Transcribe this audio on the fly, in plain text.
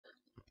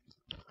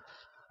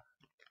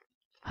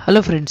Hello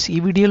friends, ఈ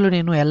వీడియోలో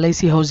నేను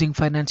ఎల్ఐసి హౌసింగ్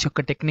ఫైనాన్స్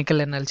యొక్క టెక్నికల్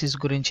అనాలిసిస్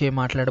గురించి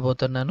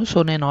మాట్లాడబోతున్నాను. సో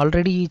నేను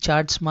ఆల్రెడీ ఈ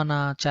చార్ట్స్ మన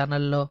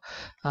ఛానల్లో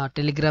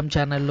టెలిగ్రామ్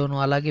ఛానల్లోను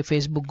అలాగే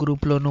ఫేస్బుక్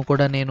గ్రూప్లోను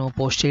కూడా నేను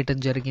పోస్ట్ చేయడం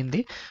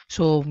జరిగింది.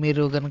 సో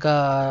మీరు కనుక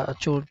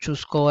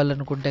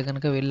చూసుకోవాలనుకుంటే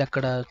కనుక వెళ్ళి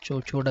అక్కడ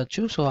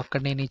చూడొచ్చు. సో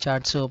అక్కడ నేను ఈ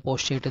చార్ట్స్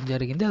పోస్ట్ చేయడం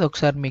జరిగింది. అది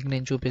ఒకసారి మీకు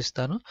నేను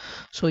చూపిస్తాను.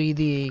 సో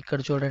ఇది ఇక్కడ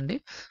చూడండి.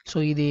 సో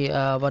ఇది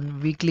 1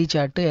 weekly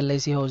chart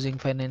LIC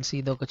housing finance,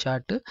 ఇది ఒక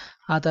చార్ట్.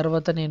 ఆ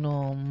తర్వాత నేను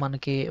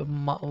మనకి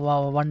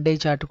 1 డే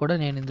చార్ట్ కూడా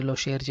నేను ఇందులో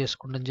షేర్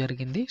చేసుకోవడం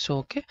జరిగింది. సో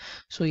ఓకే,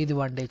 సో ఇది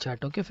 1 day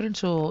chart. Okay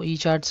friends, so ఈ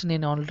చార్ట్స్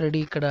నేను ఆల్రెడీ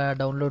ఇక్కడ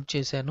డౌన్లోడ్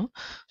చేశాను.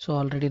 సో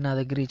ఆల్రెడీ నా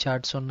దగ్గర ఈ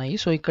చార్ట్స్ ఉన్నాయి.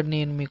 సో ఇక్కడ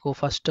నేను మీకు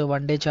ఫస్ట్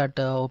 1 డే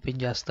చార్ట్ ఓపెన్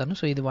చేస్తాను.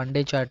 సో ఇది 1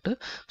 డే చార్ట్.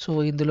 సో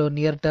ఇందులో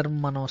నియర్ టర్మ్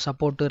మనం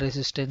సపోర్ట్,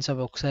 రెసిస్టెన్స్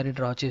అవి ఒకసారి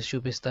డ్రా చేసి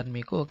చూపిస్తాను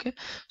మీకు. ఓకే,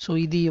 సో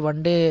ఇది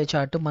 1 డే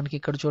చార్ట్. మనకి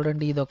ఇక్కడ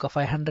చూడండి, ఇది ఒక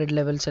 500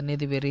 లెవెల్స్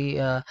అనేది వెరీ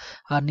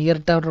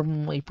నియర్ టర్మ్.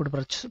 ఇప్పుడు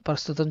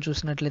ప్రస్తుతం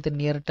చూసినట్లయితే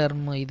నియర్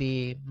టర్మ్ ఇది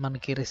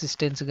మనకి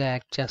రెసిస్టెన్స్గా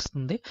యాక్ట్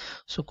చేస్తుంది.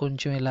 సో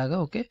కొంచెం ఇలాగా.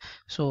 ఓకే,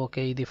 సో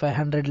ఓకే, ఇది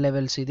 500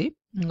 లెవెల్స్ ఇది.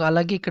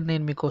 అలాగే ఇక్కడ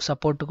నేను మీకు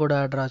సపోర్ట్ కూడా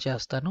డ్రా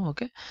చేస్తాను.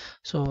 ఓకే,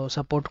 సో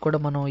సపోర్ట్ కూడా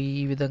మనం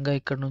ఈ విధంగా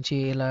ఇక్కడ నుంచి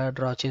ఇలా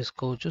డ్రా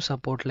చేసుకోవచ్చు,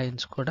 సపోర్ట్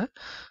లైన్స్ కూడా.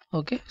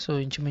 ఓకే, సో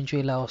ఇంచుమించు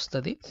ఇలా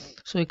వస్తుంది.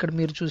 సో ఇక్కడ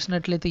మీరు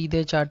చూసినట్లయితే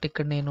ఇదే చార్ట్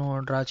ఇక్కడ నేను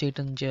డ్రా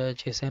చేయటం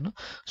చేశాను.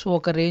 సో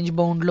ఒక రేంజ్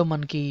బౌండ్లో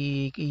మనకి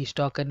ఈ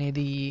స్టాక్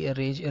అనేది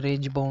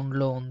రేంజ్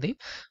బౌండ్లో ఉంది.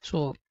 సో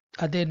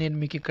అదే నేను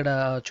మీకు ఇక్కడ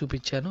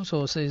చూపించాను. సో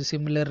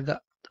సిమిలర్గా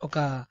ఒక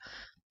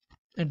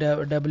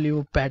డబ్ల్యూ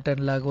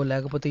ప్యాటర్న్ లాగో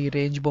లేకపోతే ఈ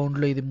రేంజ్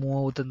బౌండ్లో ఇది మూవ్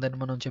అవుతుందని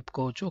మనం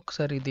చెప్పుకోవచ్చు.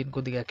 ఒకసారి దీన్ని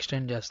కొద్దిగా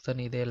ఎక్స్టెండ్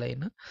చేస్తాను, ఇదే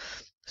లైన్.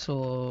 సో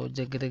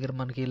దగ్గర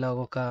మనకి ఇలా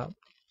ఒక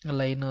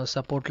లైన్,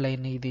 సపోర్ట్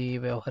లైన్ ఇది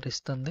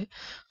వ్యవహరిస్తుంది.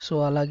 సో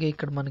అలాగే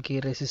ఇక్కడ మనకి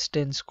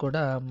రెసిస్టెన్స్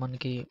కూడా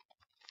మనకి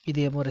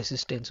ఇదేమో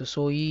రెసిస్టెన్స్.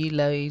 సో ఈ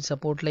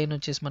సపోర్ట్ లైన్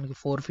వచ్చేసి మనకి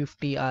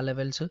 450 ఆ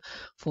లెవెల్స్,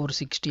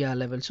 460 ఆ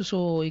లెవెల్స్. సో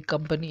ఈ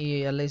కంపెనీ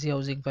ఎల్ఐసి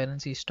హౌసింగ్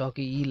ఫైనాన్స్ ఈ స్టాక్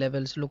ఈ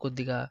లెవెల్స్లో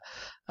కొద్దిగా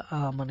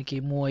మనకి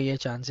మూవ్ అయ్యే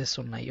ఛాన్సెస్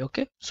ఉన్నాయి.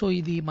 ఓకే, సో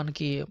ఇది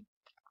మనకి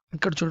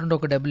ఇక్కడ చూడండి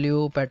ఒక డబ్ల్యూ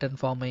ప్యాటర్న్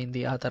ఫామ్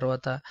అయింది. ఆ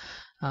తర్వాత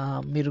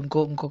మీరు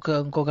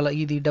ఇంకొక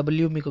ఇది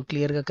డబ్ల్యూ మీకు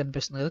క్లియర్గా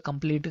కనిపిస్తుంది కదా,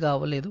 కంప్లీట్గా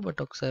అవ్వలేదు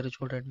బట్ ఒకసారి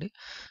చూడండి.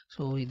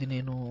 సో ఇది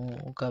నేను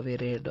ఒక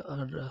వేరే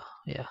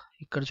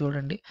ఇక్కడ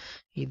చూడండి,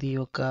 ఇది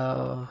ఒక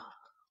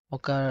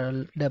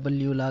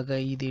డబ్ల్యూ లాగా,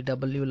 ఇది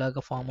డబ్ల్యూ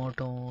లాగా ఫామ్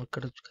అవటం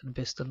ఇక్కడ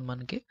కనిపిస్తుంది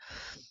మనకి.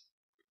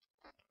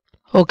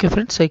 ఓకే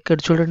ఫ్రెండ్స్, ఇక్కడ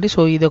చూడండి.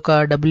 సో ఇది ఒక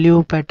డబ్ల్యూ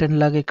ప్యాటర్న్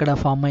లాగా ఇక్కడ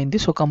ఫామ్ అయింది.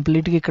 సో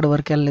కంప్లీట్గా ఇక్కడ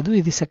వరకు వెళ్ళలేదు.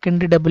 ఇది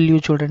సెకండ్ డబ్ల్యూ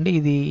చూడండి,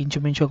 ఇది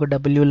ఇంచుమించు ఒక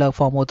డబ్ల్యూ లాగా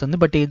ఫామ్ అవుతుంది.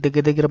 బట్ ఈ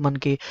దగ్గర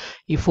మనకి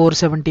ఈ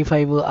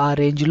 475 ఆ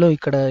రేంజ్లో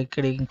ఇక్కడ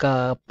ఇంకా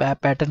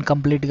ప్యాటర్న్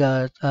కంప్లీట్గా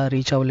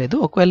రీచ్ అవ్వలేదు.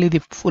 ఒకవేళ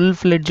ఇది ఫుల్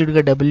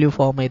ఫ్లెడ్జ్డ్గా డబ్ల్యూ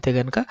ఫామ్ అయితే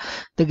కనుక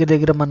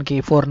దగ్గర మనకి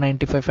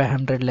 495,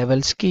 500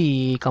 లెవెల్స్కి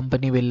ఈ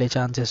కంపెనీ వెళ్ళే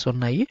ఛాన్సెస్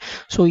ఉన్నాయి.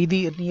 సో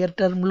ఇది నియర్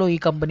టర్మ్లో ఈ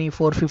కంపెనీ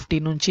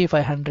 450 నుంచి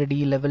 500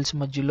 ఈ లెవెల్స్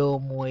మధ్యలో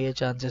మూవ్ అయ్యే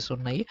ఛాన్సెస్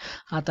ఉన్నాయి.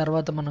 ఆ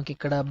తర్వాత మనకి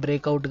ఇక్కడ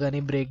బ్రేక్అవుట్ కానీ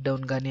బ్రేక్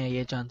డౌన్ కానీ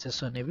అయ్యే ఛాన్సెస్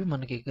అనేవి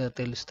మనకి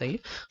తెలుస్తాయి.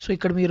 సో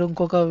ఇక్కడ మీరు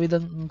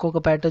ఇంకొక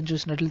ప్యాటర్న్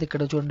చూసినట్లయితే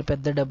ఇక్కడ చూడండి,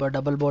 పెద్ద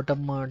డబల్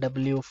బాటమ్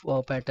డబ్ల్యూ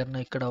ప్యాటర్న్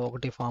ఇక్కడ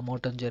ఒకటి ఫామ్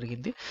అవటం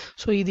జరిగింది.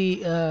 సో ఇది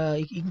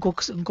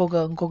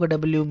ఇంకొక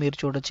డబ్ల్యూ మీరు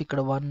చూడొచ్చు ఇక్కడ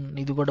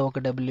ఇది కూడా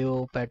ఒక డబ్ల్యూ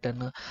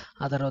ప్యాటర్న్.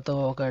 ఆ తర్వాత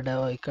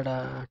ఇక్కడ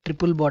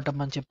ట్రిపుల్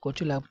బాటమ్ అని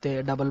చెప్పుకోవచ్చు, లేకపోతే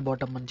డబల్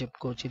బాటమ్ అని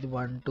చెప్పుకోవచ్చు. ఇది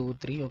 1, 2,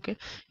 3. ఓకే,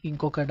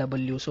 ఇంకొక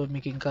డబ్ల్యూ. సో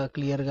మీకు ఇంకా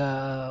క్లియర్గా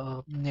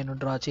నేను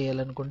డ్రా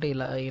చేయాలనుకుంటే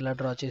ఇలా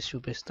డ్రా చేసి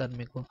చూపిస్తాను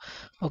మీకు.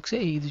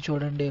 ఒకసారి ఇది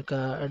చూడండి, ఒక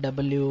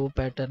డబ్ల్యూ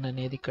ప్యాటర్న్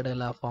అనేది ఇక్కడ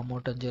ఇలా ఫామ్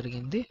అవటం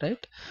జరిగింది,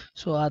 రైట్.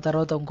 సో ఆ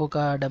తర్వాత ఇంకొక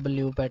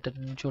డబ్ల్యూ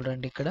ప్యాటర్న్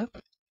చూడండి ఇక్కడ.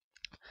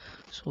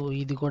 సో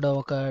ఇది కూడా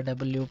ఒక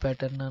డబ్ల్యూ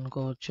ప్యాటర్న్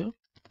అనుకోవచ్చు.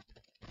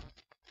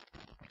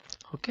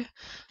 ఓకే,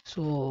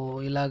 సో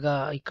ఇలాగా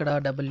ఇక్కడ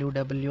డబ్ల్యూ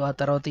ఆ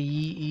తర్వాత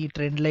ఈ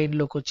ట్రెండ్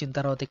లైన్లోకి వచ్చిన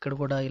తర్వాత ఇక్కడ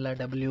కూడా ఇలా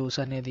డబ్ల్యూస్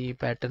అనేది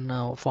ప్యాటర్న్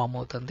ఫామ్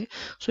అవుతుంది.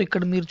 సో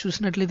ఇక్కడ మీరు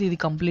చూసినట్లయితే ఇది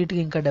కంప్లీట్గా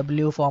ఇంకా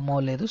డబ్ల్యూ ఫామ్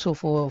అవ్వలేదు. సో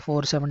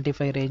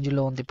 475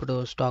 రేంజ్లో ఉంది ఇప్పుడు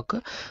స్టాక్.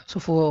 సో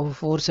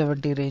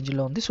 470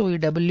 రేంజ్లో ఉంది. సో ఈ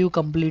డబ్ల్యూ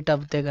కంప్లీట్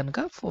అవుతే కనుక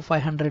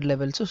 500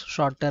 లెవెల్స్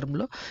షార్ట్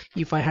టర్మ్లో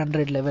ఈ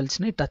 500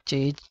 లెవెల్స్ని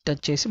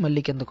టచ్ చేసి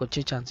మళ్ళీ కిందకు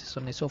వచ్చే ఛాన్సెస్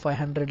ఉన్నాయి. సో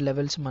 500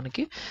 లెవెల్స్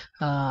మనకి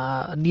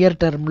నియర్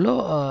టర్మ్లో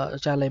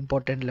చాలా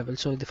ఇంపార్టెంట్ లెవెల్స్.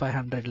 సో ఇది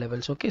 500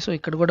 లెవెల్స్. ఓకే, సో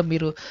ఇక్కడ కూడా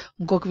మీరు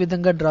ఇంకొక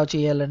విధంగా డ్రా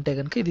చేయాలంటే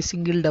కనుక ఇది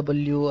సింగిల్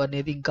డబ్ల్యూ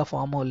అనేది ఇంకా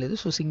ఫామ్ అవ్వలేదు.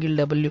 సో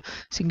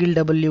సింగిల్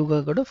డబ్ల్యూగా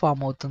కూడా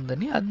ఫామ్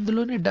అవుతుందని,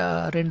 అందులోనే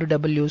 2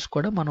 డబ్ల్యూస్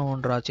కూడా మనం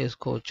డ్రా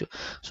చేసుకోవచ్చు.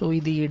 సో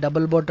ఇది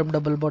డబుల్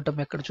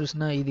బాటమ్ ఎక్కడ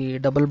చూసినా ఇది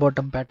డబుల్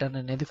బాటమ్ ప్యాటర్న్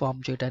అనేది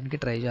ఫామ్ చేయడానికి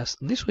ట్రై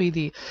చేస్తుంది. సో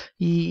ఇది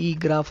ఈ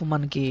గ్రాఫ్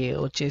మనకి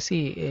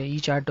వచ్చేసి, ఈ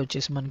చార్ట్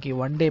వచ్చేసి మనకి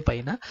 1 డే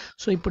పైన.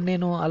 సో ఇప్పుడు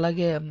నేను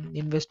అలాగే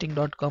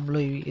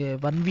investing.comలో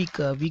 1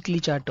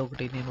 వీక్లీ చార్ట్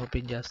ఒకటి నేను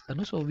ఓపెన్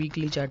చేస్తాను. సో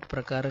వీక్లీ చార్ట్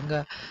ప్రకారంగా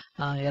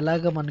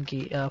ఎలాగ మనకి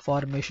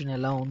ఫార్మేషన్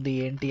ఎలా ఉంది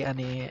ఏంటి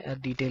అనే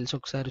డీటెయిల్స్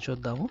ఒకసారి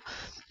చూద్దాము.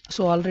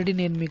 సో ఆల్రెడీ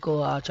నేను మీకు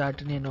ఆ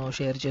చార్ట్ నేను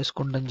షేర్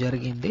చేసుకోవడం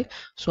జరిగింది.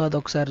 సో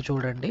అదొకసారి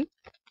చూడండి.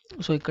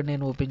 సో ఇక్కడ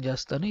నేను ఓపెన్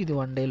చేస్తాను, ఇది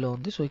 1 డేలో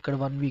ఉంది. సో ఇక్కడ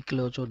 1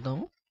 వీక్లో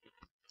చూద్దాము.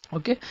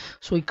 ఓకే.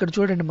 సో ఇక్కడ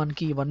చూడండి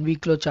మనకి 1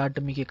 వీక్‌లో చార్ట్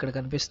మీకు ఇక్కడ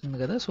కనిపిస్తుంది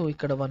కదా! సో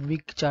ఇక్కడ 1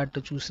 వీక్ చార్ట్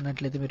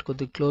చూసినట్లయితే మీరు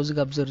కొద్దిగా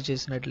క్లోజ్‌గా అబ్జర్వ్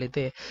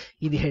చేసినట్లయితే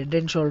ఇది హెడ్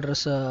అండ్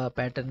షోల్డర్స్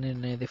ప్యాటర్న్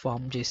అనేది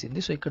ఫార్మ్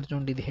చేసింది. సో ఇక్కడ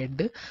చూడండి ఇది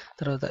హెడ్,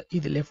 తర్వాత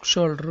ఇది లెఫ్ట్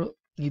షోల్డర్,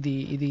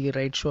 ఇది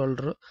రైట్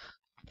షోల్డర్.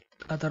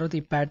 ఆ తర్వాత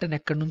ఈ ప్యాటర్న్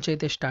ఎక్కడి నుంచి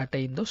అయితే స్టార్ట్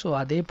అయిందో సో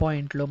అదే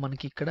పాయింట్లో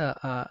మనకి ఇక్కడ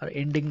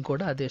ఎండింగ్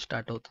కూడా అదే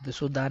స్టార్ట్ అవుతుంది.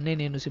 సో దాన్నే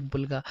నేను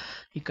సింపుల్గా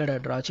ఇక్కడ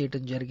డ్రా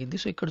చేయడం జరిగింది.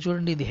 సో ఇక్కడ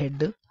చూడండి ఇది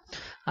హెడ్,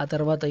 ఆ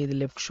తర్వాత ఇది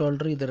లెఫ్ట్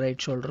షోల్డర్, ఇది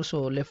right shoulder. So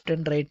left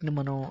and రైట్ని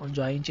మనం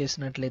జాయిన్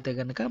చేసినట్లయితే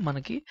కనుక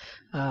మనకి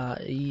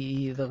ఈ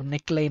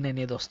నెక్ లైన్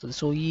అనేది వస్తుంది.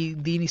 సో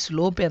దీని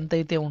స్లోప్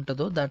ఎంతైతే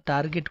ఉంటుందో దాని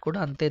టార్గెట్ కూడా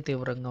అంతే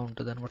తీవ్రంగా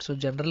ఉంటుంది అనమాట. సో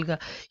జనరల్గా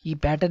ఈ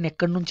ప్యాటర్న్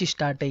ఎక్కడి నుంచి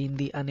స్టార్ట్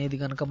అయ్యింది అనేది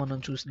కనుక మనం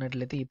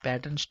చూసినట్లయితే ఈ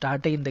ప్యాటర్న్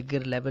స్టార్ట్ అయిన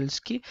దగ్గర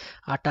లెవెల్స్కి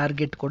ఆ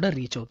టార్గెట్ కూడా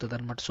రీచ్ అవుతుంది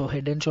అనమాట. So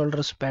head and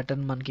shoulders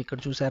pattern మనకి ఇక్కడ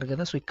చూసారు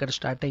కదా! సో ఇక్కడ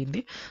స్టార్ట్ అయింది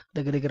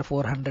దగ్గర దగ్గర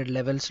 400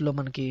 లెవెల్స్లో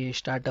మనకి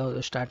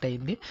స్టార్ట్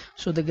అయింది.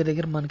 సో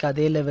దగ్గర మనకి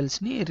అదే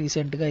లెవెల్స్ని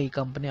రీసెంట్గా ఈ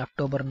కంపెనీ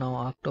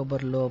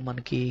అక్టోబర్లో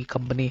మనకి ఈ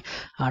కంపెనీ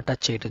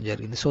టచ్ చేయడం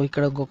జరిగింది. సో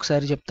ఇక్కడ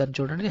ఇంకొకసారి చెప్తాను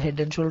చూడండి,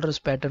 హెడ్ అండ్ షోల్డర్స్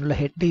ప్యాటర్న్లో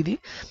హెడ్ ఇది,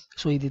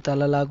 సో ఇది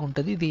తలలాగా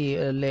ఉంటుంది, ఇది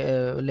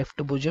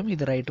లెఫ్ట్ భుజం,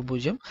 ఇది రైట్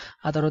భుజం.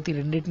 ఆ తర్వాత ఈ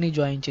రెండింటిని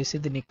జాయిన్ చేసి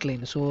ఇది neck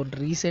line. So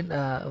recent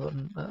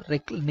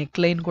neck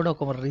line కూడా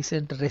ఒక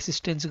రీసెంట్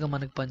రెసిస్టెన్స్గా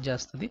మనకి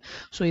పనిచేస్తుంది.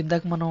 సో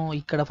ఇందాక మనం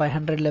ఇక్కడ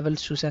 500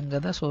 లెవెల్స్ చూసాం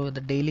కదా! సో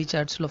డైలీ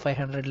చార్ట్స్లో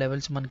 500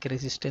 లెవెల్స్ మనకి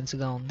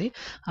రెసిస్టెన్స్గా ఉంది.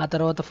 ఆ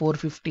తర్వాత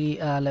 450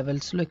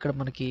 లెవెల్స్లో ఇక్కడ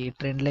మనకి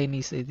ట్రెండ్ లైన్,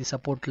 ఇది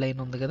సపోర్ట్ లైన్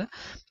ఉంది కదా!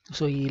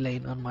 సో ఈ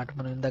లైన్ అన్నమాట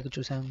మనం ఇందాక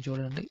చూసాం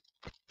చూడండి.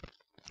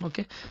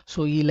 ఓకే. సో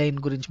ఈ లైన్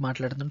గురించి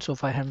మాట్లాడుతున్నాం. సో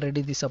 500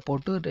 ఇది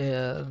సపోర్ట్,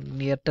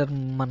 నియర్ టర్మ్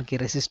మనకి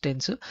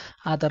రెసిస్టెన్స్,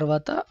 ఆ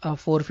తర్వాత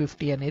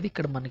 450 అనేది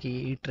ఇక్కడ మనకి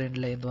ఈ ట్రెండ్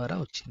లైన్ ద్వారా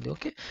వచ్చింది.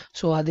 ఓకే.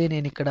 సో అదే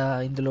నేను ఇక్కడ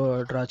ఇందులో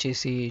డ్రా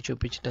చేసి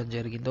చూపించడం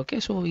జరిగింది. ఓకే.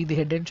 సో ఇది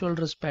హెడ్ అండ్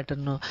షోల్డర్స్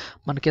ప్యాటర్న్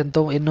మనకి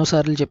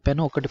ఎన్నోసార్లు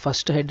చెప్పాను. ఒకటి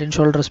first head and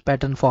shoulders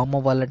pattern form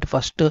అవ్వాలంటే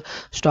ఫస్ట్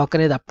స్టాక్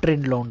అనేది అప్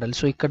ట్రెండ్లో ఉండాలి.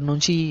 సో ఇక్కడ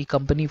నుంచి ఈ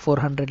కంపెనీ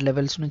 400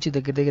 లెవెల్స్ నుంచి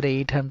దగ్గర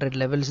 800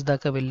 లెవెల్స్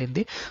దాకా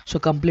వెళ్ళింది. So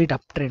complete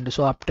up trend.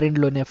 So up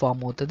ట్రెండ్లోనే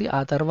form అవుతుంది.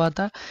 ఆ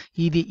తర్వాత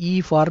ఈ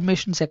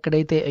ఫార్మేషన్స్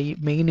ఎక్కడైతే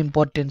మెయిన్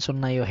ఇంపార్టెన్స్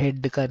ఉన్నాయో,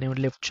 హెడ్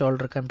కానివ్వండి, లెఫ్ట్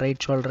షోల్డర్ కానీ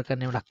రైట్ షోల్డర్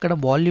కానివ్వండి, అక్కడ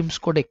వాల్యూమ్స్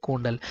కూడా ఎక్కువ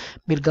ఉండాలి.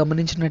 మీరు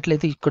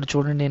గమనించినట్లయితే ఇక్కడ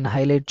చూడండి నేను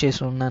హైలైట్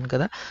చేసి ఉన్నాను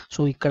కదా!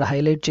 సో ఇక్కడ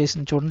హైలైట్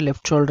చేసిన చూడండి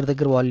లెఫ్ట్ షోల్డర్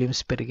దగ్గర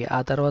వాల్యూమ్స్ పెరిగాయి. ఆ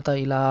తర్వాత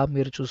ఇలా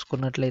మీరు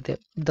చూసుకున్నట్లయితే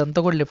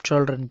ఇదంతా కూడా లెఫ్ట్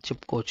షోల్డర్ అని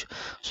చెప్పుకోవచ్చు.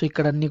 సో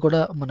ఇక్కడ అన్నీ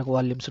కూడా మనకు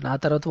వాల్యూమ్స్ ఉన్నాయి.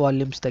 ఆ తర్వాత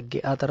వాల్యూమ్స్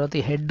తగ్గాయి. ఆ తర్వాత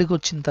ఈ హెడ్కి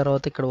వచ్చిన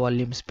తర్వాత ఇక్కడ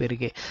వాల్యూమ్స్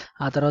పెరిగాయి.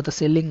 ఆ తర్వాత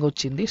సెల్లింగ్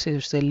వచ్చింది.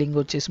 సెల్లింగ్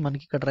వచ్చేసి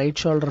మనకి ఇక్కడ రైట్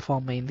షోల్డర్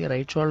ఫామ్ అయింది.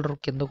 రైట్ షోల్డర్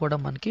కింద కూడా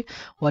మనకి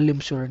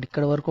వాల్యూమ్స్ చూడండి,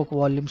 ఇక్కడ వరకు ఒక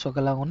వాల్యూమ్స్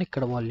ఒకలాగా ఉన్నాయి,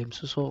 ఇక్కడ వాల్యూమ్స్.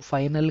 సో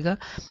ఫైనల్గా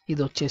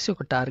ఇది వచ్చేసి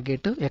ఒక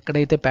టార్గెట్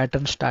ఎక్కడైతే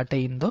ప్యాటర్న్ స్టార్ట్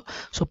అయ్యిందో,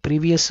 సో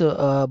ప్రీవియస్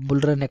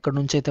బుల్ రన్ ఎక్కడి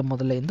నుంచి అయితే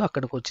మొదలైందో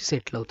అక్కడికి వచ్చి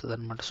సెటిల్ అవుతుంది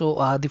అనమాట. సో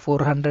అది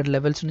 400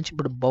 లెవెల్స్ నుంచి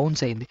ఇప్పుడు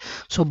బౌన్స్ అయింది.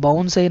 సో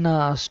బౌన్స్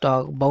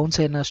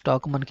అయిన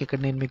స్టాక్ మనకి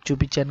ఇక్కడ నేను మీకు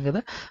చూపించాను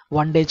కదా!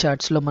 1 డే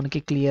చార్ట్స్లో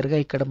మనకి క్లియర్గా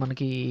ఇక్కడ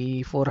మనకి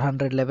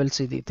 400 లెవెల్స్,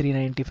 ఇది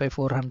 395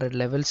 400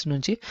 లెవెల్స్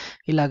నుంచి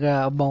ఇలాగా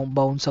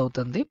బౌన్స్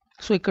అవుతుంది.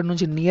 సో ఇక్కడ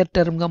నుంచి నియర్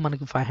టర్మ్గా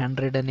మనకి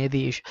 500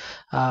 అనేది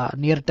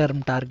నియర్ టర్మ్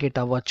టార్గెట్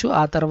అవ్వచ్చు.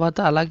 ఆ తర్వాత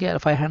అలాగే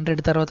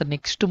 500 తర్వాత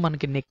నెక్స్ట్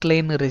మనకి నెక్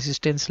లైన్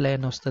రెసిస్టెన్స్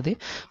లైన్ వస్తుంది.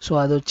 సో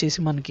అది వచ్చేసి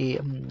మనకి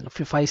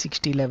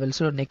 560 లెవెల్స్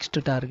నెక్స్ట్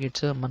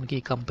టార్గెట్స్ మనకి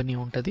కంపెనీ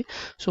ఉంటుంది.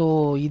 సో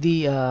ఇది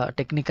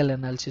టెక్నికల్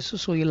అనాలిసిస్.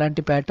 సో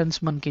ఇలాంటి ప్యాటర్న్స్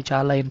మనకి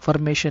చాలా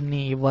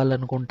ఇన్ఫర్మేషన్ని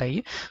ఇవ్వాలనుకుంటాయి.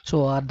 సో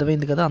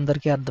అర్థమైంది కదా,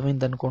 అందరికీ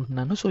అర్థమైంది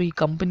అనుకుంటున్నాను. సో ఈ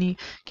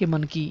కంపెనీకి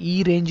మనకి ఈ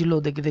రేంజ్లో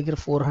దగ్గర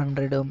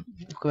 400,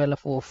 ఒకవేళ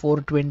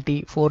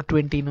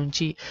 420 నుంచి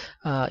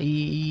ఈ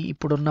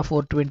ఇప్పుడున్న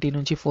 420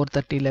 నుంచి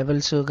 430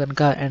 లెవెల్స్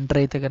కనుక ఎంటర్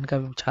అయితే కనుక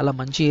చాలా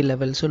మంచి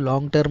levels.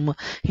 Long term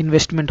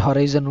investment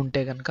horizon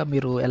ఉంటే కనుక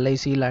మీరు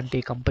ఎల్ఐసి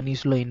లాంటి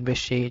కంపెనీస్లో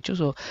ఇన్వెస్ట్ చేయొచ్చు.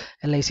 సో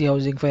ఎల్ఐసి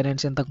హౌసింగ్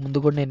ఫైనాన్స్ ఇంతకు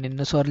ముందు కూడా నేను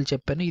ఎన్నోసార్లు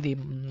చెప్పాను, ఇది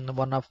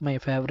one of my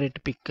favourite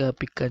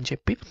pick అని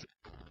చెప్పి.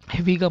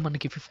 హెవీగా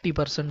మనకి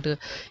 50%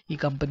 ఈ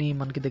కంపెనీ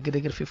మనకి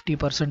దగ్గర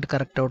 50%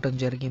 కరెక్ట్ అవటం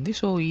జరిగింది.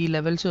 సో ఈ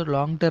లెవెల్స్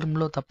లాంగ్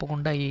టర్మ్లో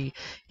తప్పకుండా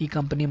ఈ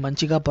కంపెనీ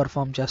మంచిగా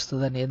పర్ఫామ్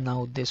చేస్తుంది అనేది నా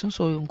ఉద్దేశం.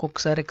 సో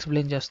ఇంకొకసారి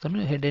ఎక్స్ప్లెయిన్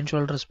చేస్తాను. హెడ్ అండ్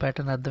షోల్డర్స్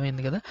ప్యాటర్న్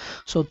అర్థమైంది కదా!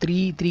 సో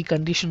త్రీ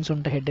కండిషన్స్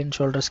ఉంటాయి హెడ్ అండ్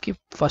షోల్డర్స్కి.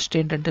 ఫస్ట్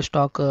ఏంటంటే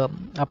స్టాక్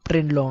అప్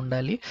ట్రెండ్లో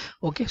ఉండాలి.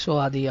 ఓకే. సో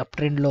అది అప్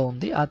ట్రెండ్లో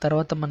ఉంది. ఆ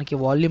తర్వాత మనకి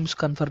వాల్యూమ్స్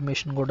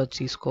కన్ఫర్మేషన్ కూడా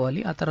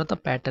తీసుకోవాలి. ఆ తర్వాత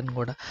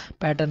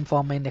ప్యాటర్న్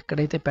ఫామ్ అయింది.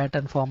 ఎక్కడైతే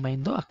ప్యాటర్న్ ఫామ్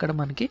అయిందో అక్కడ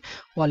మనకి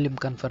వాల్యూమ్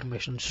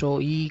కన్ఫర్మేషన్. సో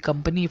ఈ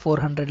కంపెనీ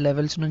 400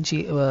 లెవెల్స్ నుంచి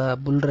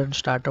బుల్ రన్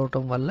స్టార్ట్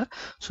అవటం వల్ల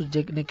సో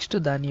నెక్స్ట్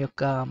దాని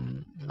యొక్క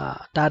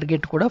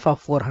టార్గెట్ కూడా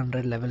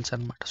 400 లెవెల్స్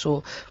అనమాట. సో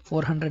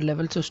 400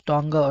 లెవెల్స్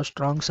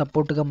స్ట్రాంగ్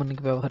సపోర్ట్గా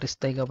మనకి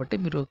వ్యవహరిస్తాయి. కాబట్టి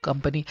మీరు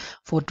కంపెనీ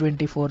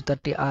 420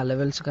 430 ఆ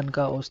లెవెల్స్ కనుక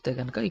వస్తే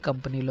కనుక ఈ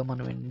కంపెనీలో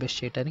మనం ఇన్వెస్ట్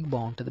చేయడానికి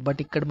బాగుంటుంది.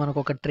 బట్ ఇక్కడ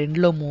మనకు ఒక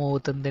ట్రెండ్లో మూవ్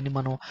అవుతుందని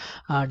మనం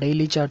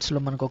డైలీ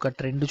చార్ట్స్లో మనకు ఒక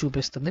ట్రెండ్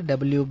చూపిస్తుంది,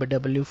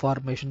 డబ్ల్యూ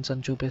ఫార్మేషన్స్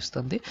అని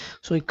చూపిస్తుంది.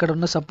 సో ఇక్కడ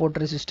ఉన్న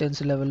సపోర్ట్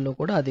రెసిస్టెన్స్ లెవెల్లో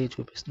కూడా అదే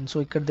చూపిస్తుంది. సో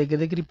ఇక్కడ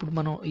దగ్గర ఇప్పుడు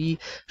మనం ఈ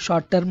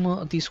షార్ట్ టర్మ్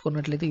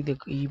తీసుకున్నట్లయితే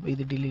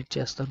ఇది డిలీట్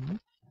చేస్తాను.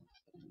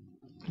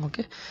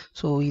 ఓకే.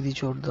 సో ఇది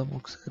చూద్దాం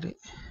ఒకసారి.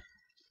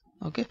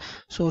 ఓకే.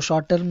 సో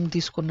షార్ట్ టర్మ్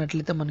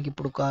తీసుకున్నట్లయితే మనకి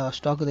ఇప్పుడు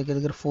స్టాక్ దగ్గర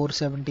దగ్గర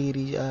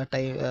 470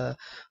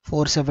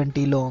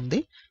 470లో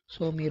ఉంది.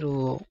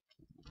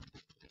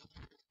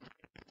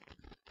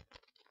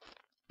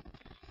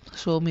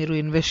 సో మీరు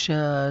ఇన్వెస్ట్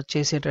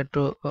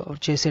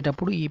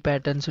చేసేటప్పుడు ఈ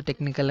ప్యాటర్న్స్,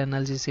 టెక్నికల్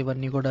అనాలిసిస్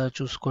ఇవన్నీ కూడా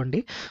చూసుకోండి.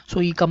 సో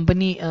ఈ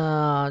కంపెనీ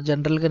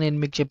జనరల్గా నేను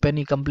మీకు చెప్పాను,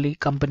 ఈ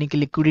కంపెనీకి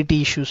లిక్విడిటీ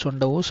ఇష్యూస్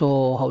ఉండవు. సో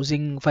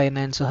హౌసింగ్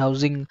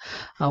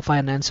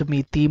ఫైనాన్స్ మీ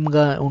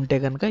థీమ్గా ఉంటే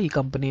కనుక ఈ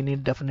కంపెనీని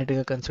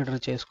డెఫినెట్గా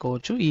కన్సిడర్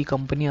చేసుకోవచ్చు. ఈ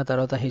కంపెనీ, ఆ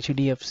తర్వాత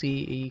హెచ్డిఎఫ్సి,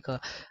 ఈ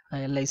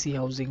ఎల్ఐసి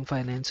హౌసింగ్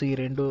ఫైనాన్స్,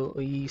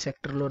 ఈ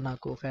సెక్టర్లో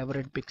నాకు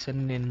ఫేవరెట్ పిక్స్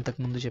అని నేను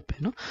ఇంతకుముందు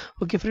చెప్పాను.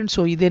 ఓకే ఫ్రెండ్స్,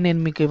 సో ఇదే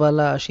నేను మీకు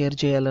ఇవాళ షేర్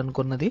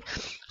చేయాలనుకున్నది.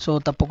 సో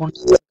తప్పకుండా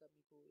నచ్చితే కనుక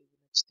తప్పకుండా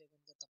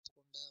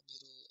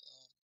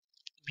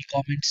మీరు మీ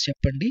కామెంట్స్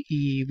చెప్పండి ఈ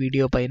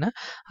వీడియో పైన.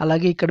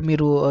 అలాగే ఇక్కడ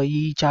మీరు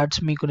ఈ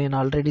చార్ట్స్ మీకు నేను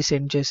ఆల్రెడీ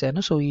సెండ్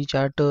చేశాను. సో ఈ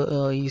చార్ట్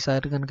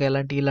ఈసారి కనుక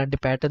ఇలాంటి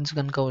ప్యాటర్న్స్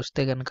కనుక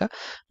వస్తే కనుక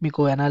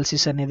మీకు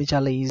అనాలిసిస్ అనేది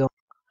చాలా ఈజీ.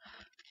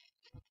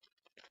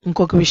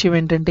 ఇంకొక విషయం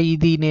ఏంటంటే,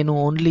 ఇది నేను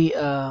ఓన్లీ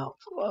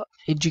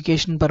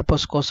ఎడ్యుకేషన్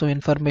పర్పస్ కోసం,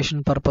 ఇన్ఫర్మేషన్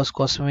పర్పస్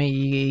కోసమే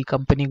ఈ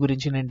కంపెనీ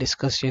గురించి నేను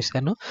డిస్కస్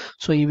చేశాను.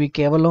 సో ఇవి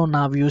కేవలం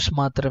నా వ్యూస్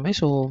మాత్రమే.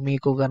 సో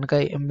మీకు కనుక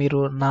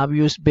మీరు నా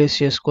వ్యూస్ బేస్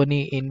చేసుకొని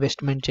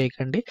ఇన్వెస్ట్మెంట్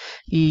చేయకండి.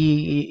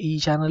 ఈ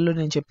ఛానల్లో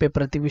నేను చెప్పే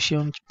ప్రతి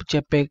విషయం,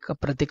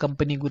 ప్రతి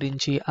కంపెనీ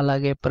గురించి,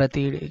 అలాగే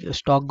ప్రతి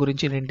స్టాక్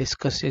గురించి నేను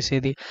డిస్కస్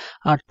చేసేది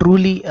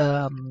ట్రూలీ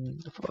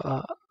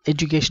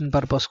ఎడ్యుకేషన్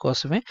పర్పస్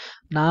కోసమే.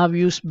 నా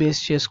వ్యూస్ బేస్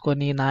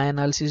చేసుకొని, నా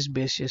అనాలిసిస్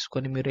బేస్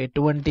చేసుకొని మీరు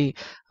ఎటువంటి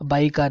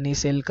బై కానీ,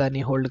 సెల్ కానీ,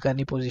 హోల్డ్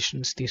కానీ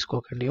పొజిషన్స్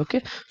తీసుకోకండి. ఓకే.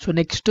 సో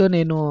నెక్స్ట్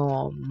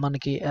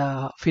మనకి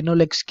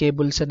ఫినోలెక్స్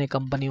కేబుల్స్ అనే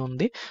కంపెనీ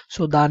ఉంది.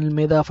 సో దాని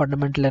మీద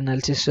ఫండమెంటల్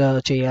అనాలిసిస్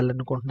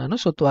చేయాలనుకుంటున్నాను.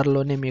 సో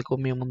త్వరలోనే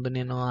మీ ముందు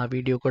నేను ఆ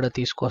వీడియో కూడా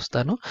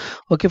తీసుకొస్తాను.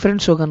 ఓకే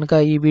ఫ్రెండ్స్, సో కనుక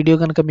ఈ వీడియో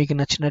కనుక మీకు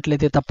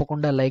నచ్చినట్లయితే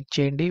తప్పకుండా లైక్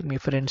చేయండి, మీ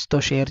ఫ్రెండ్స్తో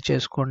షేర్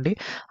చేసుకోండి.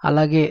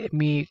 అలాగే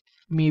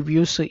మీ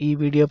వ్యూస్ ఈ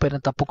వీడియో పైన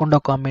తప్పకుండా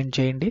కామెంట్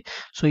చేయండి.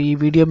 సో ఈ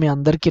వీడియో మీ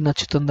అందరికీ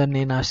నచ్చుతుందని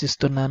నేను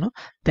ఆశిస్తున్నాను.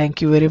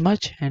 Thank you very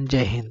much and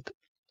జై హింద్.